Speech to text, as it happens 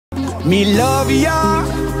Me love ya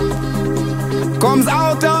comes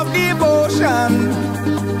out of devotion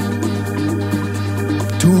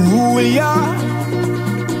to rule ya,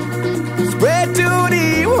 spread to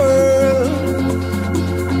the world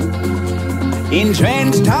in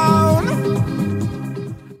Trench Town.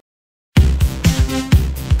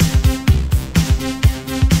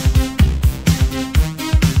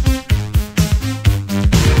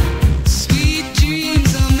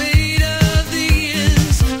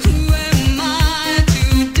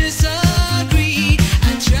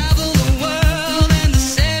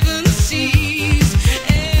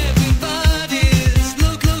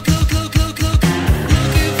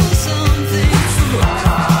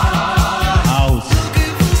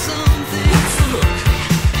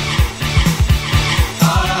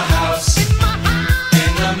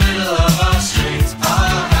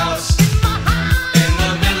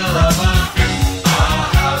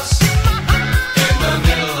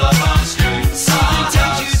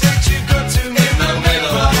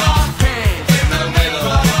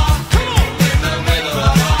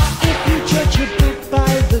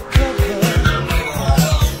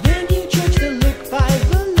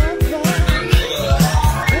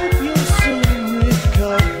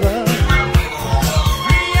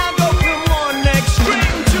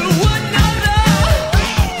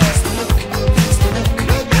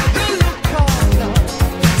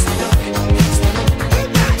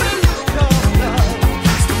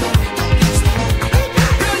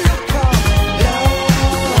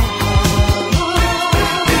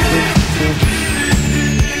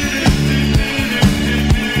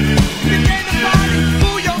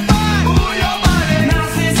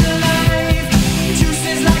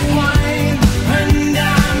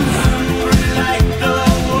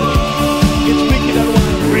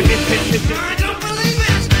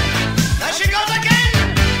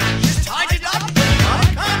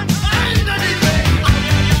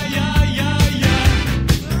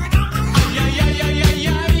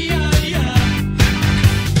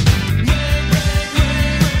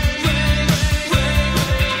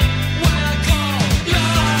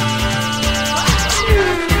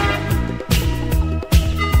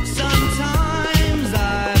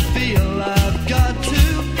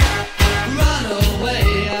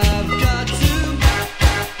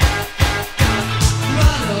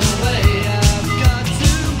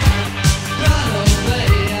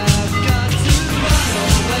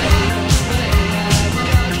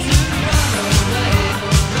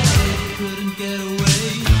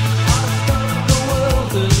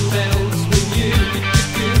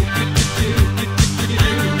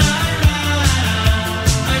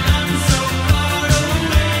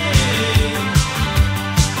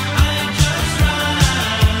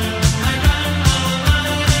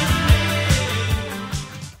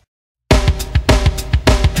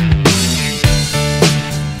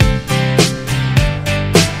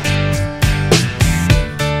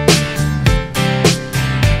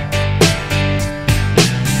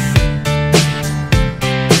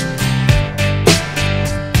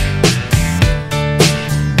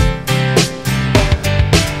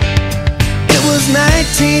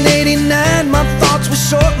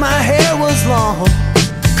 short, my hair was long,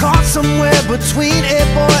 caught somewhere between a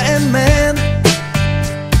boy and man.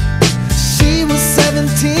 She was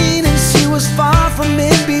 17 and she was far from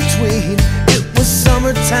in between. It was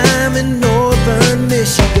summertime in northern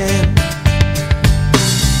Michigan.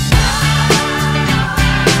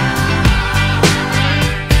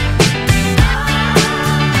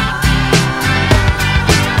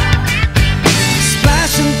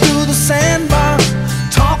 Splashing through the sandbar,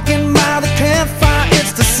 talking by the campfire.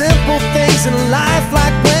 It's the simple things in life,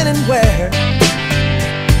 like when and where.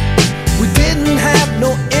 We didn't have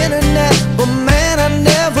no internet, but man, I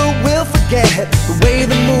never will forget the way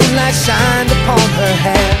the moonlight shined upon her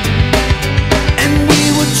hair. And we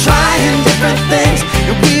were trying different things,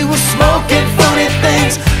 and we were smoking funny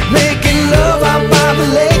things, making love out by the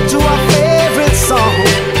lake to our favorite song,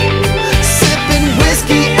 sipping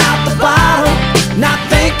whiskey out the bottle, not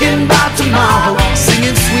thinking about tomorrow,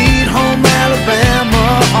 singing Sweet Home Alabama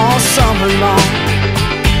all summer long.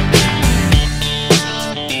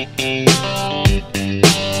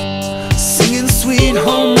 Singing Sweet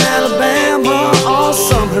Home Alabama all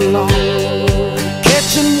summer long.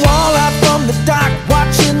 Catching walleye from the dock,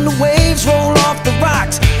 watching the waves roll off the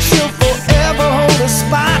rocks. She'll forever hold a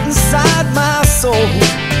spot inside my soul.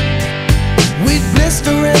 We'd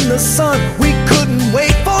blister in the sun, we couldn't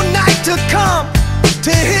wait for night to come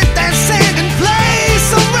to hit that sand and play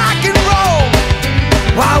some rock and roll.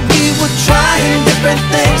 While we were trying different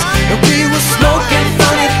things, and we were smoking